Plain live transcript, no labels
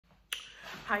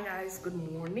Hi guys, good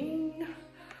morning.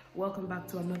 Welcome back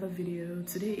to another video.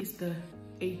 Today is the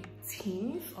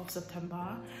 18th of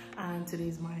September and today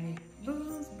is my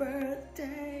boo's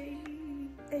birthday.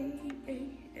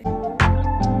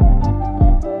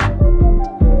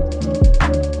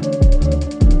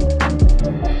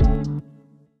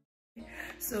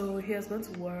 So he has gone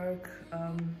to work.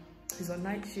 He's on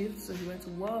night shift, so he went to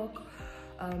work.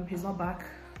 He's not back.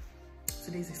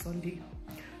 Today is a Sunday,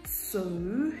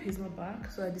 so he's not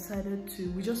back. So I decided to,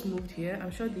 we just moved here.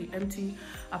 I'm sure the empty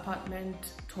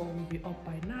apartment tour will be up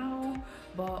by now,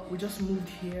 but we just moved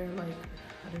here like,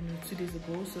 I don't know, 2 days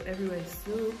ago. So everywhere is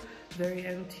still very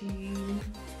empty.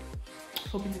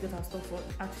 Hoping to get our stuff.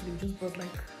 Actually, we just brought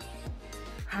like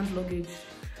hand luggage.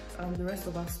 The rest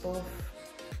of our stuff,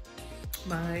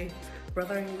 my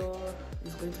brother-in-law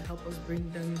is going to help us bring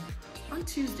them on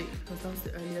Tuesday because that's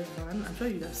the earliest van. I'm sure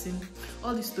you have seen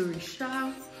all the stories.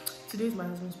 Today is my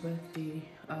husband's birthday.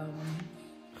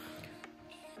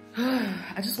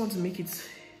 I just want to make it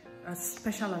as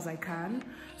special as I can.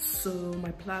 So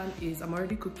my plan is, I'm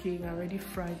already cooking. I already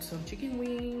fried some chicken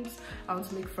wings. I want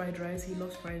to make fried rice. He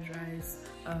loves fried rice.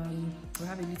 We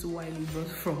have a little wine we brought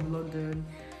from London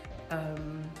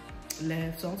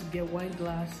left, so I want to get wine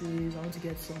glasses. I want to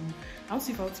get some, I want to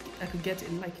see if I could get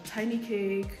like a tiny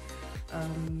cake. I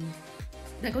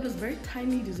got this very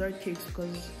tiny dessert cakes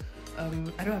because I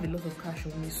don't have a lot of cash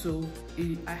on me. So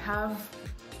I have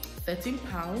 13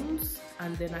 pounds,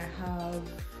 and then I have,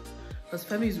 because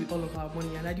Femi is with all of our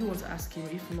money, and I didn't want to ask him.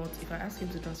 If I ask him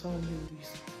to transfer money, he will be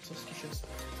suspicious.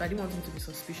 So I didn't want him to be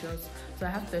suspicious. So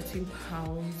I have 13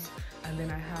 pounds, and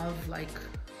then I have like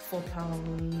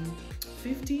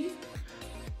 £4.50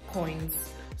 coins.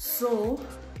 So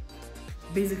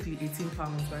basically 18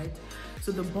 pounds, right?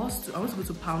 So the bus I want to go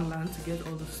to Poundland to get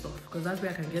all the stuff because that's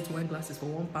where I can get wine glasses for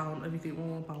 £1, everything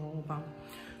 £1.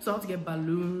 So I want to get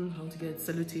balloon, I want to get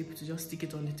sellotape to just stick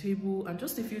it on the table, and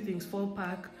just a few things,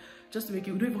 4-pack, just to make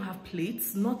it. We don't even have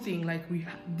plates, nothing. Like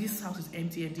this house is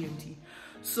empty.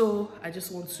 So I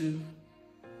just want to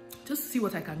just see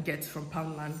what I can get from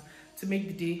Poundland to make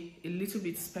the day a little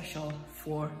bit special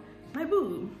for my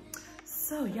boo.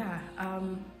 So yeah,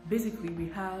 basically we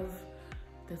have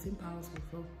 13 pounds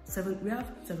we have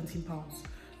 17 pounds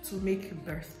to make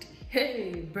birthday.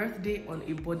 Hey, birthday on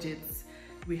a budget.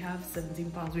 We have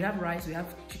 17 pounds. We have rice, we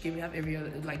have chicken, we have every other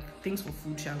like things for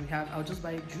food. We have, I'll just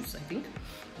buy juice, I think,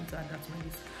 and to add that to my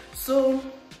list. So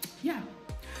yeah,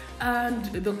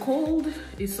 and the cold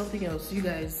is something else. You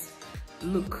guys,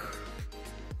 look,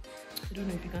 I don't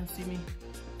know if you can see me.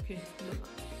 Okay, look,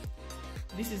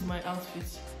 this is my outfit.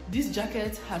 This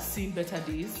jacket has seen better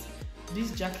days.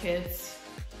 This jacket,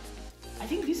 I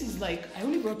think this is like, I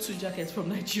only brought 2 jackets from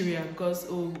Nigeria because,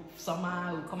 oh,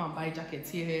 summer, we'll come and buy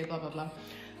jackets here, blah, blah, blah.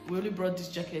 We only brought these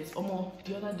jackets.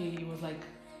 The other day, it was like,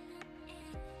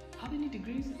 how many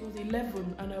degrees? It was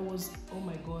 11, and I was, oh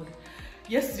my God.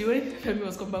 Yesterday, when Femi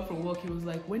was coming back from work, he was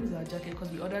like, when is our jacket?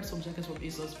 Because we ordered some jackets from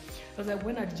ASOS. I was like,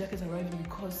 when are the jackets arriving?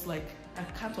 Because like, I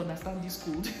can't understand this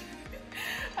cold.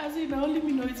 I said, now let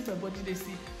me know it's my body they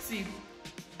see. See,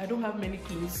 I don't have many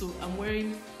clothes, so I'm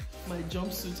wearing my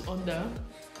jumpsuit under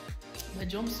my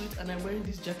jumpsuit, and I'm wearing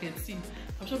this jacket. See,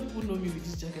 I'm sure people know me with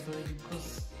this jacket already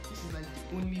because this is like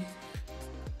the only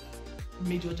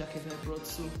major jacket I brought.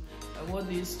 So I wore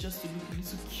this just to look a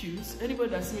little cute. Anybody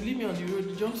that's me, leave me on the road,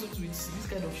 the jumpsuit with this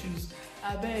kind of shoes,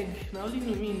 I beg. Now only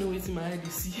me know it's in my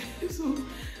IDC. So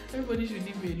everybody should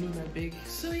leave me alone, I beg.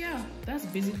 So yeah, that's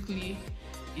basically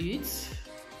it.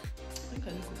 I think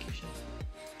I look okay.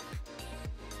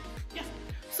 Yeah,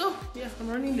 so yeah, I'm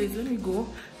running late. Let me go.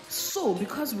 So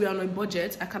because we are on a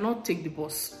budget, I cannot take the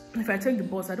bus. If I take the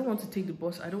bus, I don't want to take the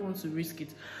bus. I don't want to risk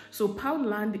it. So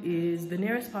Poundland is, the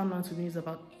nearest Poundland to me is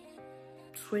about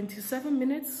 27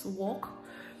 minutes walk.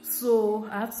 So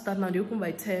I have to start now. They open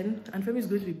by 10, and Femi is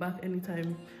going to be back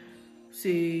anytime,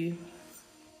 say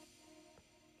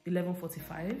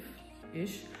 11:45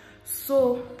 ish.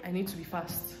 So I need to be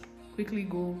fast. Quickly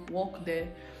go walk there.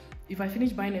 If I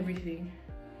finish buying everything,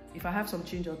 if I have some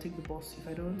change, I'll take the bus. If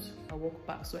I don't, I'll walk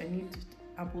back. So I need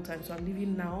ample time. So I'm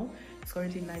leaving now. It's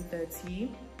currently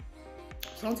 9:30.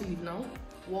 So I want to leave now,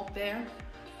 walk there,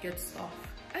 get stuff,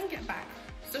 and get back.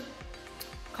 So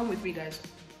come with me, guys.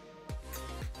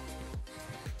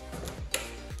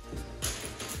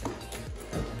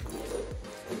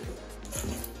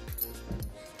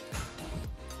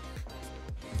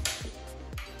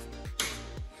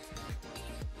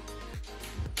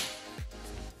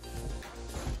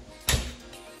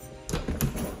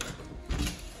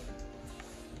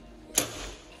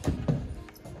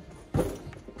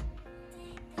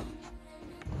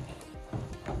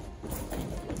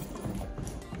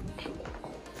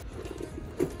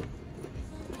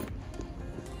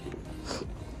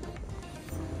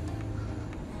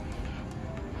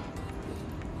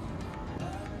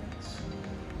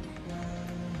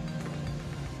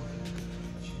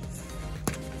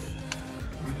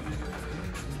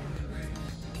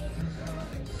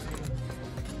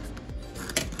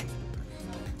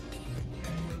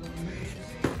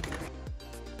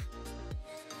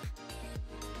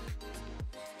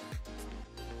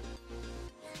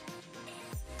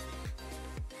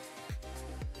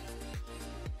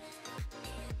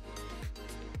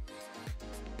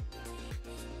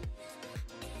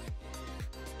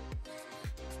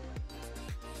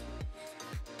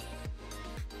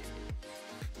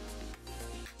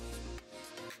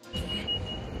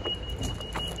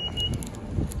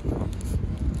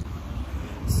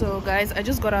 guys, I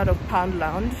just got out of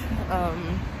Poundland.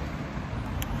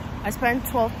 I spent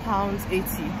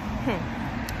 £12.80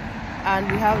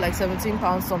 and we have like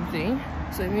 £17 something,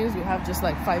 so it means we have just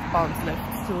like £5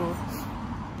 left. So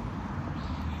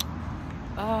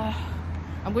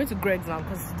I'm going to Greg's now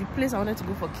because the place I wanted to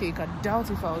go for cake, I doubt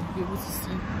if I would be able to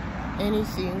see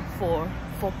anything for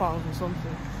 £4 or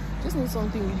something. Just need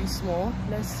something really small.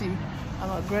 Let's see. I'm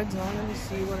at Greg's now. Let me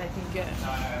see what I can get.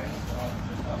 I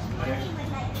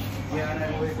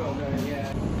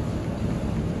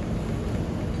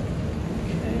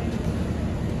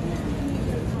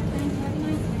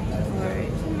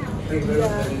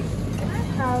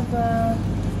have the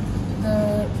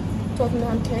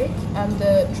Tottenham cake and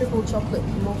the triple chocolate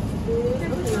muffin.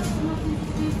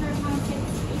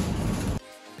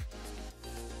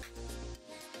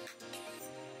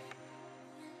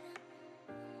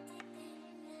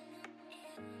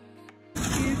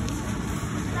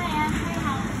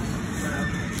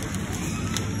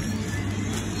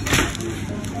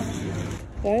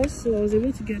 Guys, so I was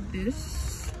able to get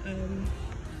this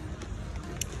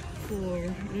for, I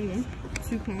don't know,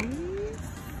 £2.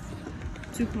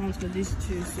 £2 for these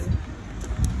two, so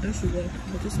that should work.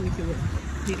 I'll just make it work.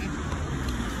 Yeah.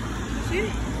 Okay,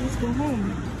 let's go home.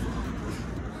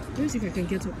 Let me see if I can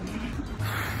get up.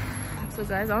 So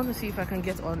guys, I want to see if I can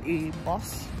get on a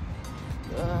bus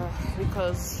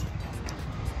because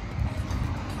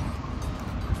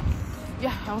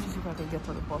yeah, I want to see if I can get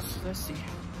on the bus. Let's see.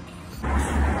 So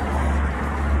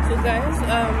guys,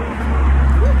 I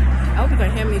hope you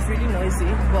can hear me. It's really noisy,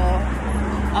 but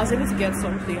I was able to get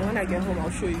something. When I get home,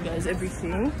 I'll show you guys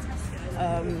everything.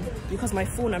 Because my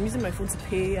phone, I'm using my phone to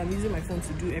pay, I'm using my phone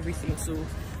to do everything, so,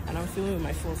 and I'm filming with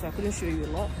my phone, so I couldn't show you a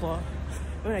lot, but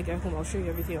when I get home, I'll show you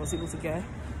everything I was able to get.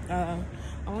 I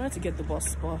wanted to get the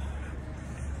bus, but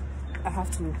I have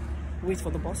to wait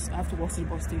for the bus. I have to walk to the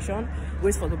bus station,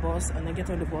 wait for the bus, and then get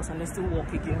on the bus, and then still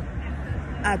walk again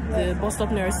at the bus stop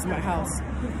nearest to my house.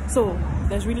 So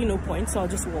there's really no point, so I'll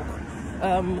just walk.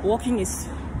 Walking is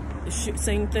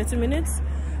saying 30 minutes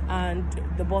and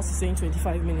the bus is saying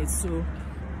 25 minutes, so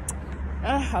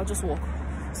I'll just walk.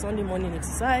 Sunday morning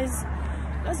exercise.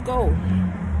 Let's go.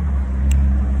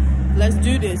 Let's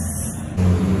do this.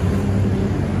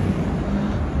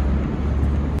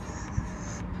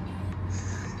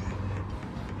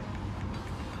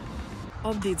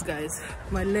 Updates, guys.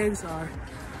 My legs are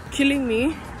killing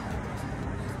me.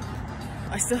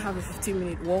 I still have a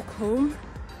 15-minute walk home.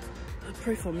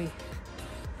 Pray for me.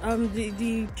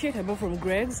 The cake I bought from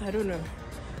Greg's, I don't know.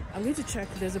 I'm going to check.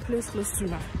 There's a place close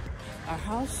to our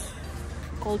house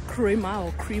called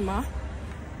Crema.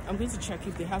 I'm going to check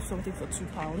if they have something for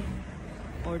 £2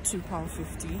 or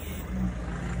 £2.50,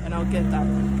 and I'll get that.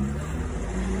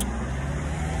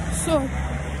 So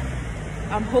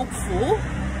I'm hopeful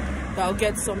that I'll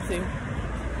get something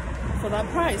for that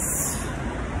price.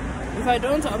 If I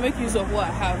don't, I'll make use of what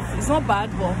I have. It's not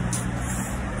bad, but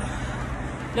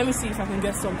let me see if I can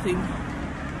get something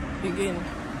again.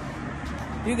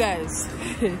 You guys,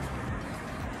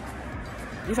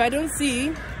 if I don't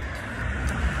see,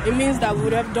 it means that we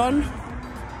would have done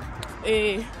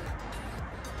a,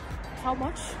 how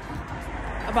much?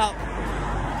 About,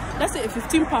 let's say a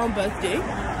 £15 birthday.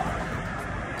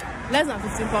 Less than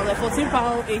 £15, like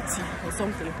 £14.80 or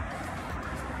something.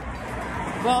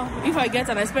 But if I get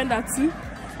and I spend that too,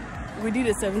 we did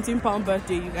a £17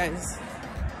 birthday, you guys.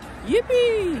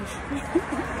 Yippee!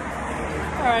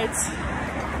 Alright,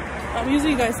 I'm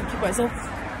using you guys to keep myself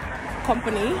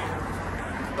company,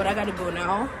 but I gotta go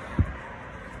now.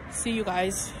 See you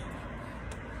guys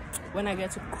when I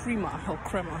get to Crema.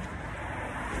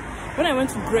 When I went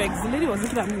to Greg's, the lady was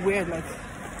looking at me weird, like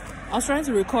I was trying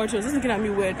to record, she was just looking at me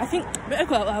weird. I think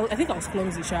I was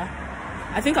clumsy, Sha.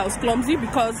 I think I was clumsy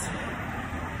because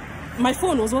my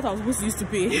phone was what I was supposed to use to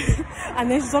pay. And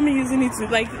then she saw me using it to,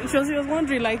 like, she was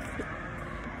wondering, like,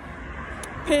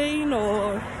 pain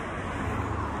or...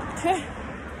 Okay.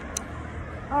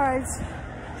 Alright.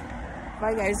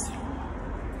 Bye, guys.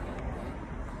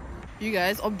 You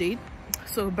guys, update.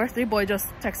 So, birthday boy just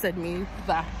texted me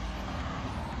that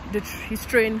his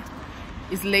train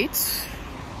is late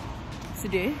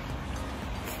today.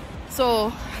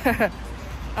 So,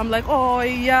 I'm like, oh,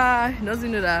 yeah, he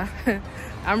doesn't know that.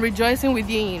 I'm rejoicing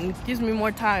within. It gives me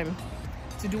more time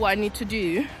to do what I need to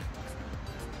do.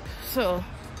 So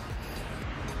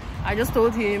I just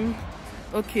told him,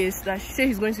 okay, so that she said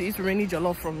he's going to eat rainy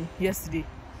jollof from yesterday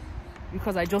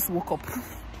because I just woke up.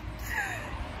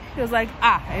 He was like,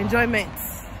 enjoyment.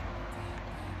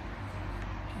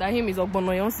 That him is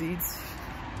Ogbonoyon seeds.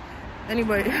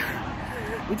 Anybody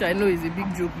which I know is a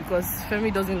big joke because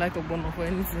Femi doesn't like ogbono for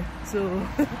anything. So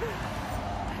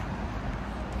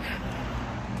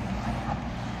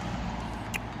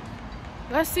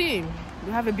let's see.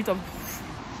 We have a bit of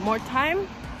more time.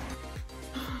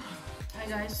 Hi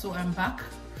guys, so I'm back.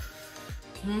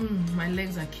 My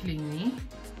legs are killing me.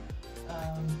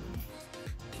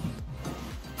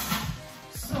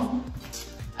 So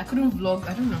I couldn't vlog.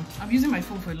 I don't know. I'm using my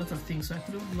phone for a lot of things, so I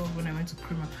couldn't vlog when I went to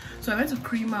Crema. So I went to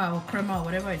Crema or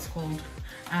whatever it's called,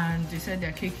 and they said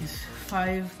their cake is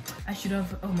 5. I should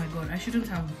have. Oh my god, I shouldn't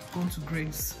have gone to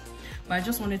Greg's, but I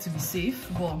just wanted to be safe.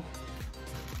 But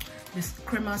this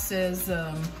Crema says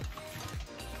their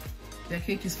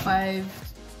cake is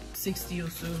 5.60 or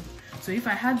so. So if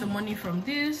I had the money from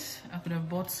this, I could have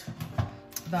bought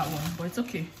that one, but it's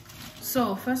okay.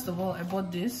 So first of all, I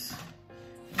bought this.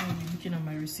 I'll be looking at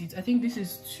my receipts. I think this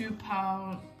is £2,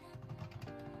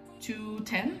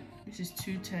 $2.10. This is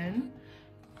 $2.10.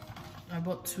 I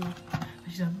bought 2.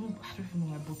 Actually, I don't even know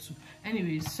why I bought 2.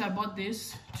 Anyways, so I bought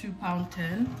this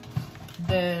 £2.10.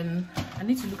 Then I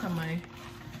need to look at my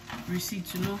receipt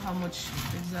to know how much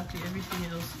exactly everything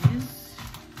else is.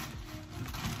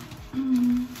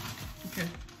 Okay,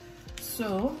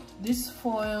 so this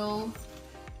foil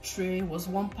tray was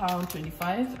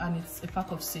 £1.25 and it's a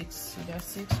pack of 6, so there are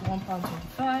 6,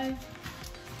 £1.25.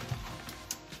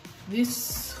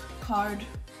 This card,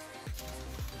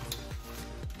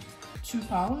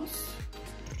 £2,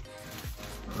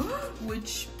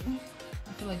 which I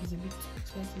feel like is a bit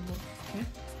expensive, but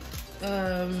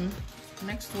okay.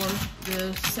 Next one,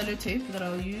 the sellotape that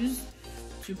I'll use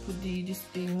to put this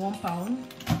thing, £1.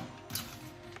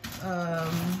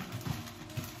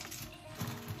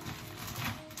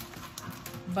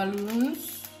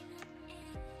 Balloons,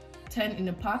 10 in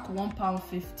a pack,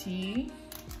 £1.50.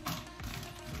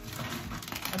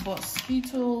 I bought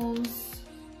Skittles,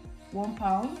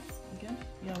 £1, again,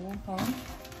 yeah, £1.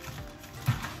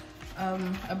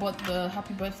 I bought the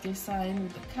happy birthday sign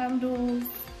with the candles,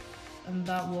 and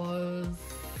that was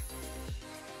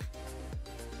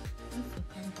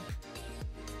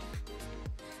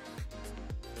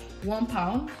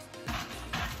 £1.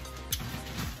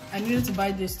 I needed to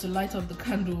buy this to light up the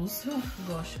candles. Oh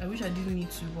gosh, I wish I didn't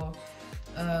need to, but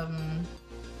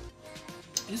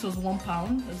this was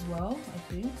 £1 as well, I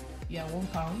think. Yeah,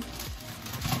 £1.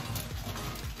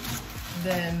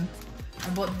 Then I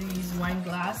bought these wine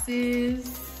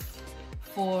glasses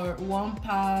for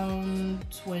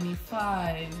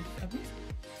 £1.25.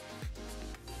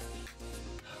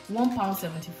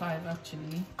 £1.75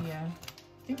 actually. Yeah, I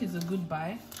think it's a good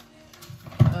buy.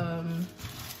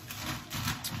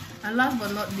 And last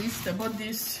but not least, I bought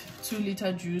this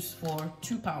 2-liter juice for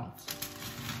 £2.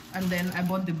 And then I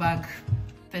bought the bag,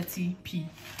 30p.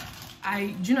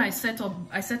 I set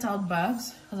out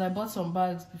bags because I bought some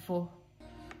bags before,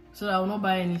 so I will not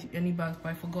buy any bags, but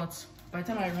I forgot. By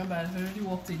the time I remember, I already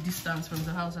walked a distance from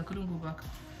the house. I couldn't go back.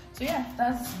 So yeah,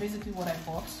 that's basically what I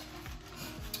bought.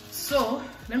 So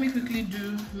let me quickly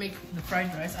make the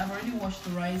fried rice. I've already washed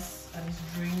the rice and it's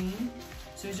draining.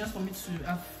 So it's just for me to,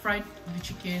 I've fried the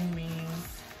chicken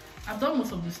wings. I've done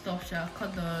most of the stuff. I've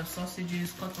cut the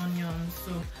sausages, cut onions.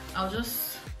 So I'll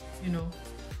just,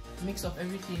 mix up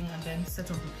everything and then set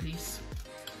up the place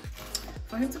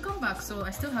for him to come back. So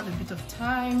I still have a bit of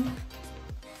time,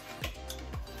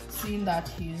 seeing that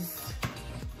his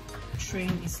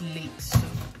train is late. So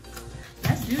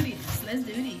let's do this. Let's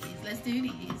do this. Let's do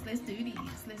this. Let's do this.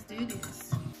 Let's do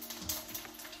this.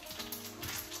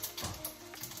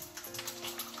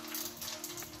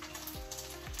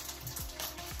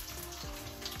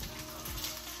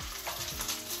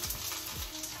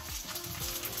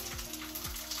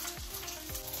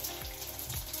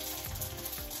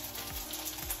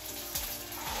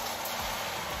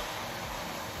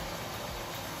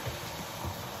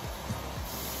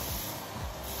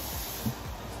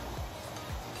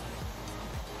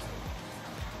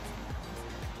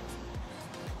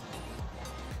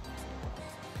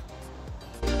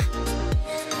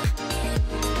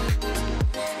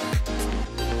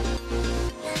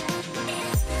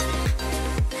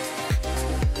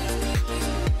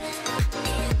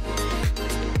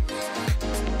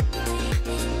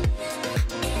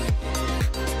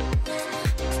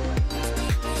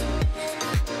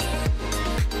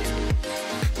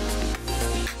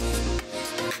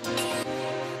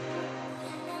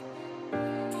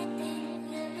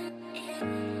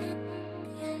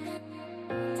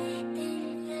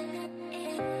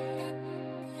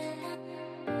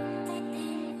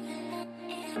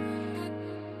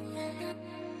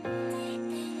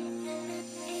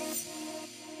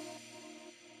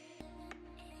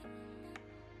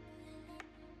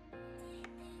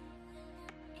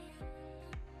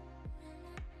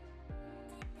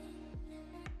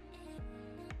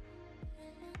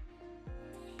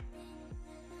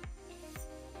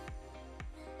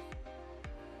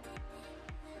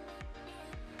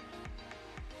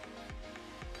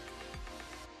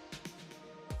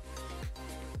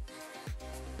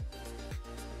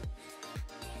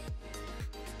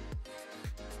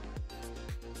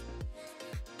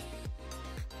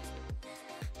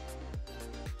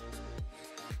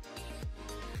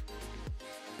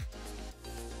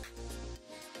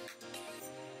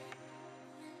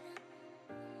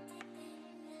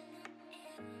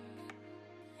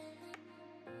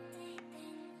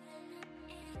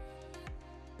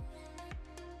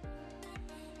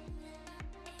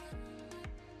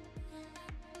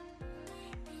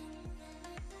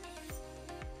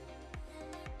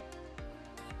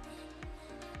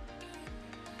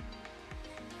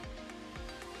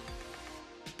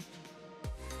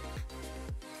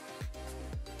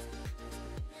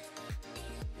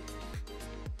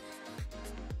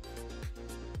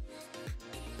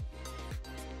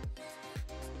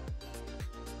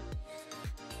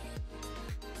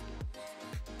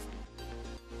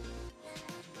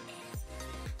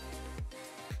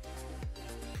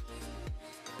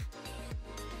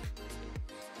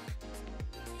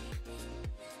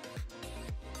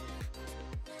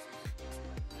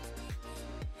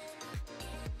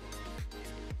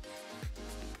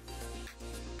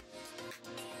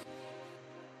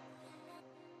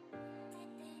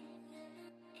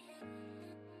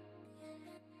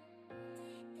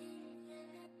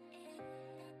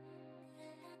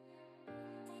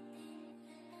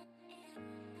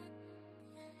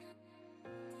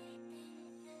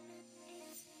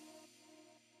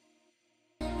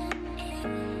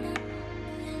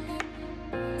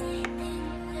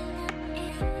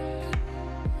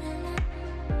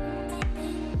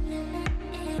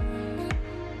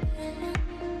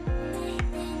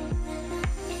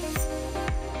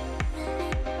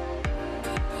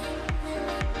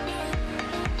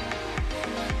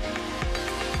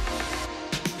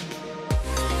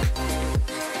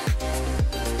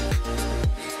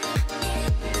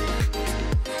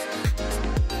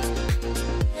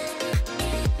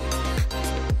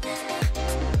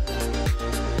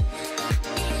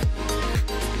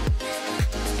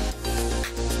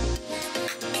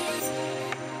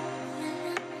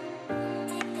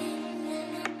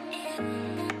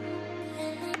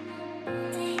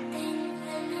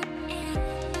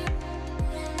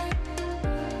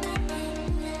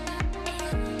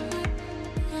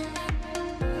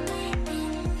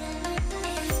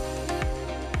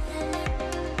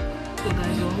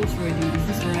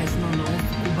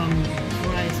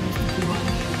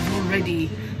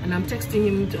 I'm texting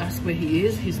him to ask where he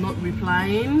is. He's not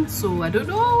replying, so I don't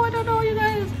know, you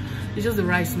guys. It's just the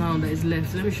rice now that is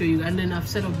left. Let me show you. And then I've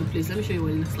set up the place. Let me show you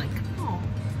what it looks like. Oh.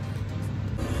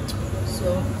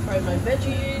 So fried my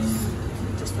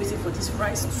veggies. Just waiting for this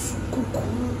rice to cook.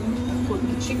 Put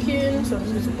the chicken. So I'm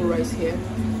just going to put rice here.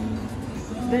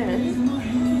 Then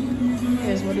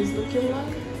here's what it's looking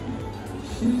like.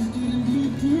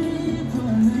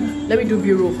 Let me do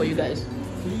B-roll for you guys.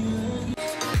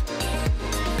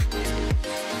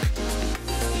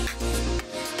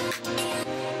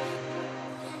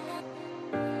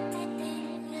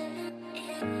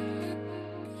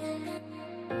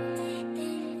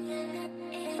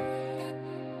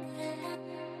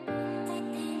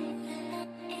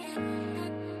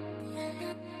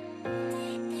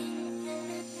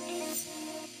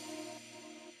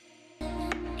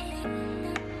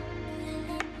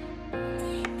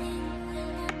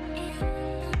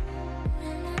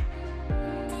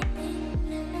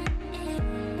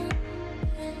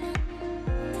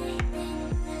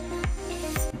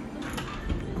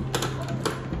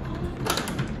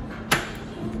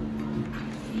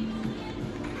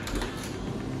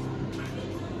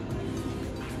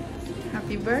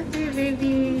 Happy birthday,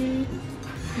 baby!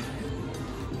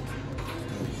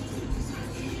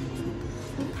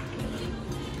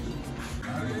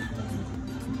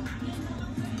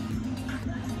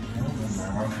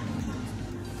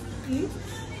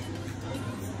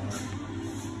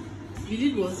 You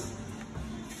did what?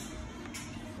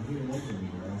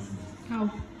 How?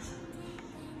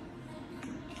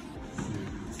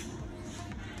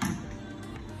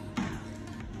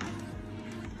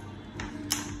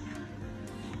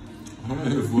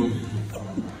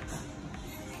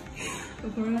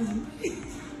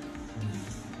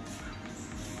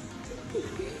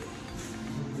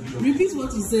 Repeat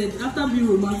what you said after being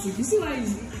romantic. You see why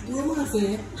it's romance?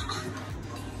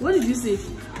 What did you say?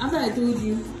 After I told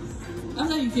you,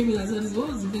 after you came in and said this, what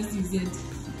was the best you said?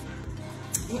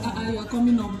 You are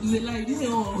coming up. It's a lie. You didn't say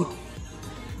oh.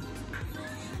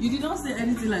 You did not say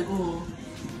anything like oh.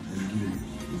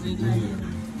 It's a lie.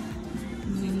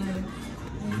 It's a lie.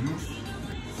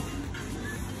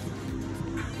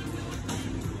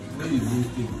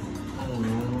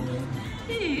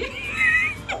 Hey.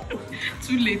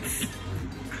 Too late.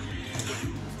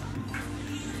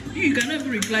 You cannot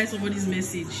even reply somebody's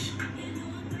message.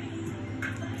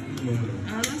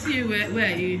 I don't see you. Where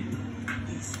are you?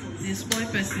 The spoil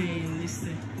person in this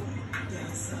thing.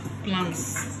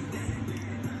 Plants.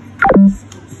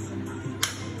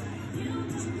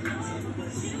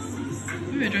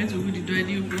 We were trying to hold the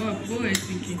door. What were you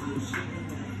thinking?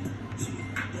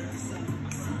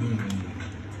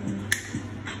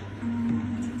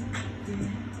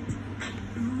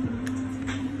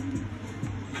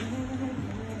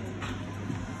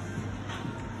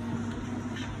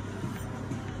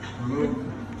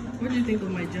 What do you think of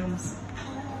my jams?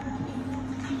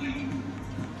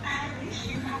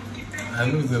 I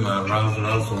know them are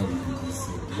round from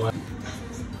what?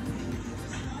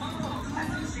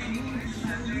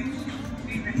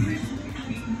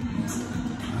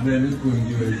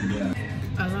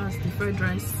 Alas, the fried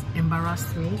rice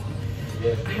embarrassed me.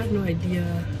 Yeah. I had no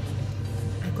idea.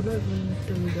 I could not even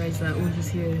tell you guys that all this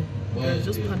here.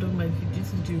 Just pardon my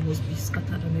video must be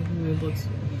scattered and everywhere, but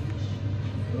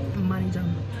manager.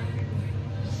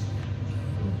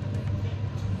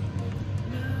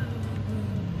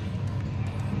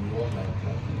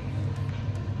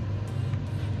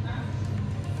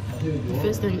 The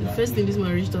first thing this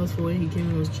man reached out for when he came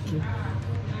in was chicken.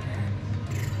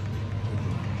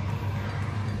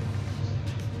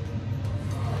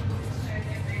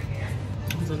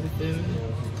 He's on the phone.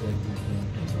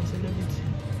 He's on celebrity.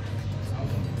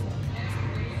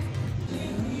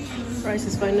 Rice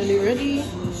is finally ready.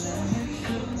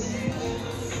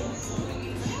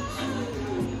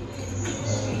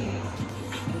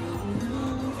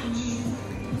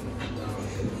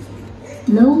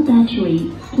 Low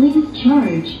battery, please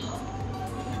charge.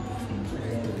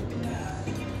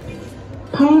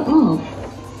 Power off.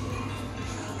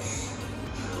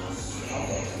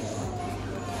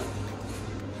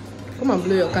 Come and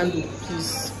blow your candle,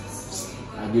 please.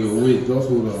 Okay, wait, just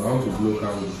hold on. I want to blow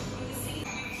candle.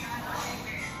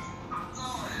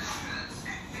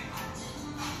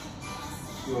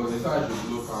 So they said I should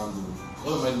blow candle.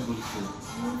 What am I supposed to do?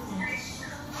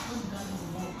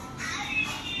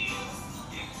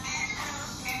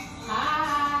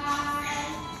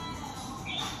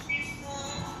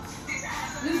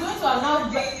 This is going to allow.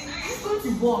 This is going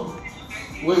to burn.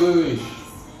 Wait.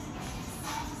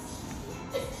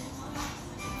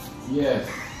 Yes.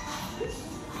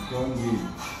 Don't leave.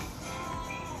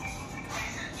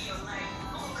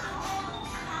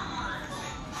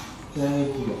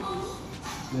 Thank you.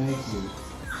 Thank you.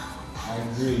 I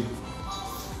agree.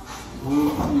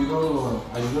 Well, you know,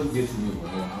 I just get to me,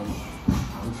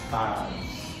 I'm tired.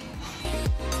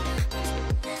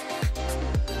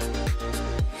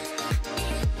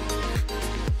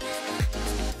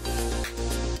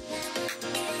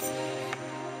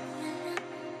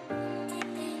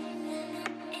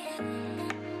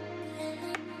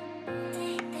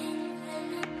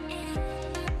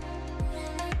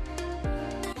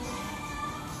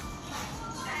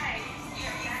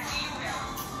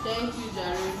 Thank you,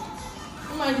 Jerry.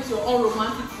 Who mind is your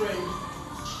unromantic friend?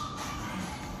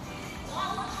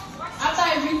 After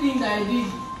everything that I did,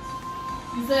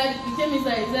 he came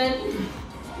inside, he said,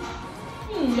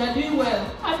 you are doing well.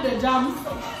 Have the jams.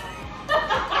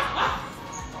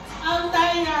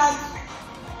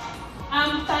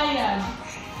 I'm tired.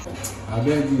 I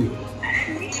beg you.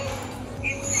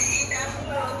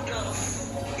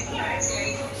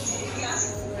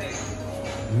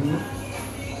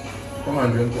 Come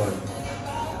and drink one.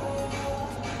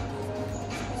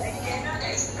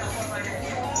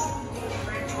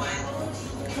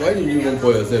 Why did you even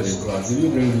pour yourself in class? Did you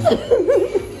drink this?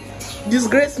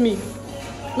 Disgrace me.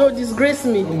 No, disgrace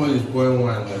me. Somebody's pouring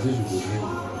wine. I said you could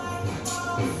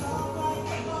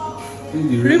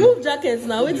drink. Remove jackets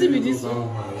now. Wait till be this.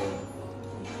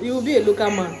 You will be a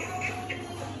local man.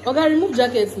 Okay, remove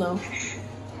jackets now.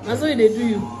 That's what they do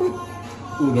you.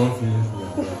 Oh, don't finish me.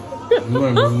 No,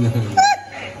 I'm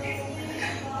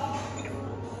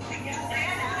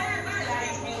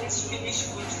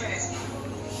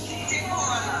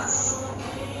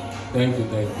Thank you.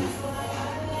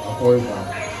 I'll call you back.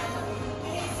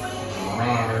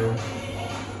 Bye.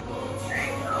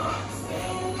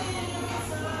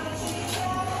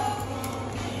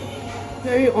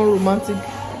 Very unromantic.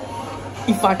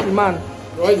 Ifaki man.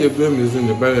 Why the blame is in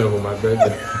the belly of my bed?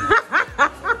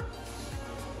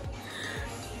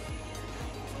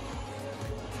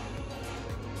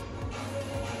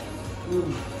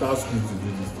 Task you to do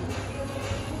this thing.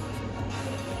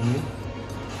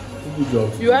 Who job?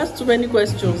 You asked too many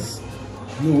questions.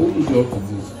 No, who job to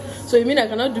this? So you mean I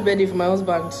cannot do birthday for my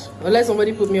husband unless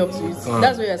somebody put me up to it?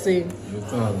 That's what you're saying. You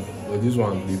can, but this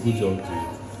one they put you up to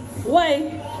it.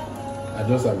 Why? I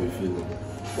just have a feeling.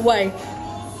 Why?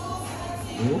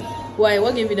 Why?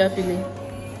 What gave you that feeling?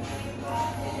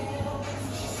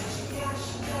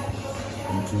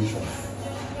 Intuition.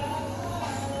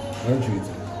 Aren't you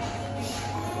eating?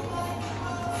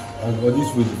 I got this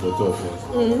food for top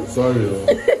first. Sorry.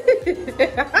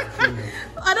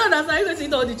 I don't understand. You going to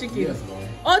eat all the chicken? Yes, ma'am.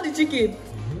 All the chicken?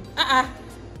 I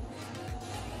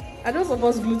don't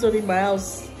suppose gluten in my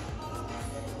house.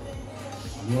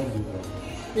 You don't do that.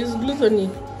 It's gluttony.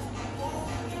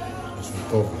 It's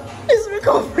recovery. It's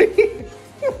recovery.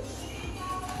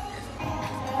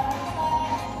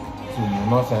 So you're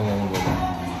not saying anybody.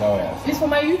 That way I say. It's for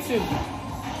my YouTube.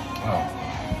 Ah.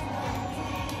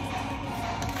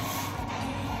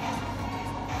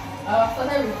 I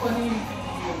started recording YouTube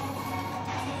videos.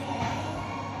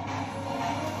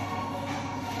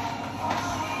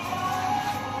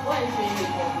 Why are you saying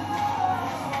recording?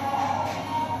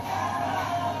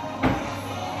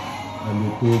 And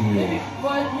they told me,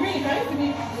 But really, can you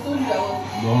finish? They told you that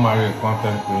was. don't marry a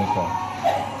content creator.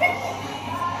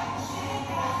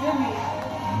 Baby.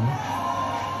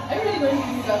 Are you really going to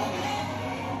do that way?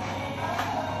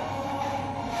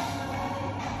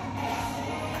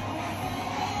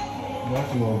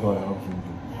 That's what God helps me do.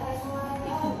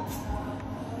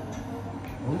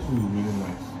 This is really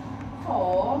nice.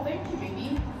 Oh, thank you, baby.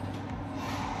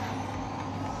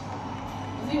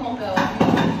 Is he hungry?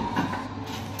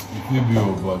 It will be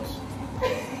your but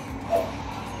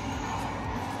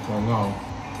for now.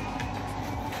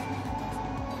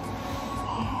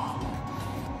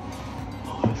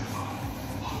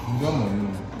 You got money.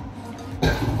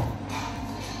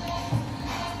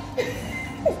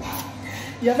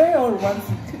 You're very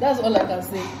unromantic. That's all I can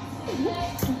say.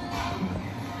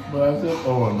 But I said,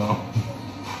 oh now.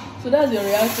 So that's your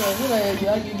reaction. So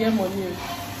that you get money.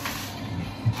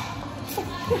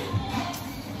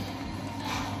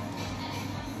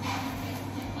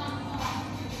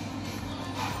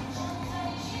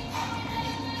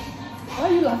 Why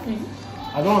are you laughing?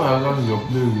 I don't understand your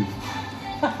playlist.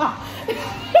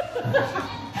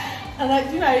 And I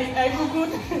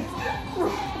googled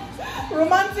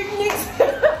romantic mix. I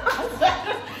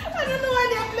don't know why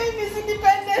they're playing Miss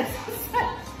Independence.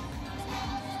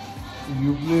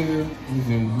 You play with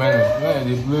the man, yeah,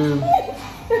 they play.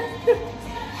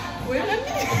 Wait, let me.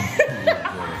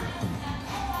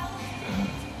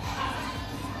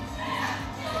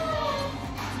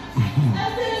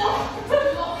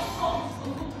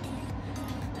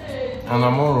 And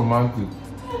I'm more romantic.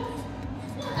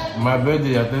 My birthday,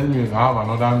 you're telling me I have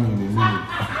another meal in a minute.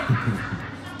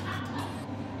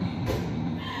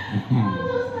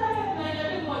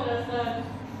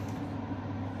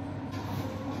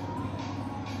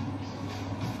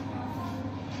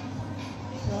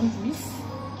 You want this?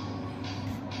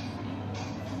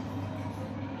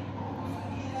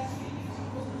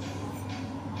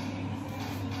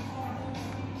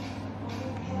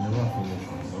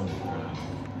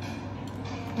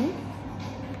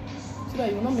 So that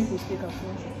you will not make mistake at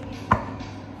all.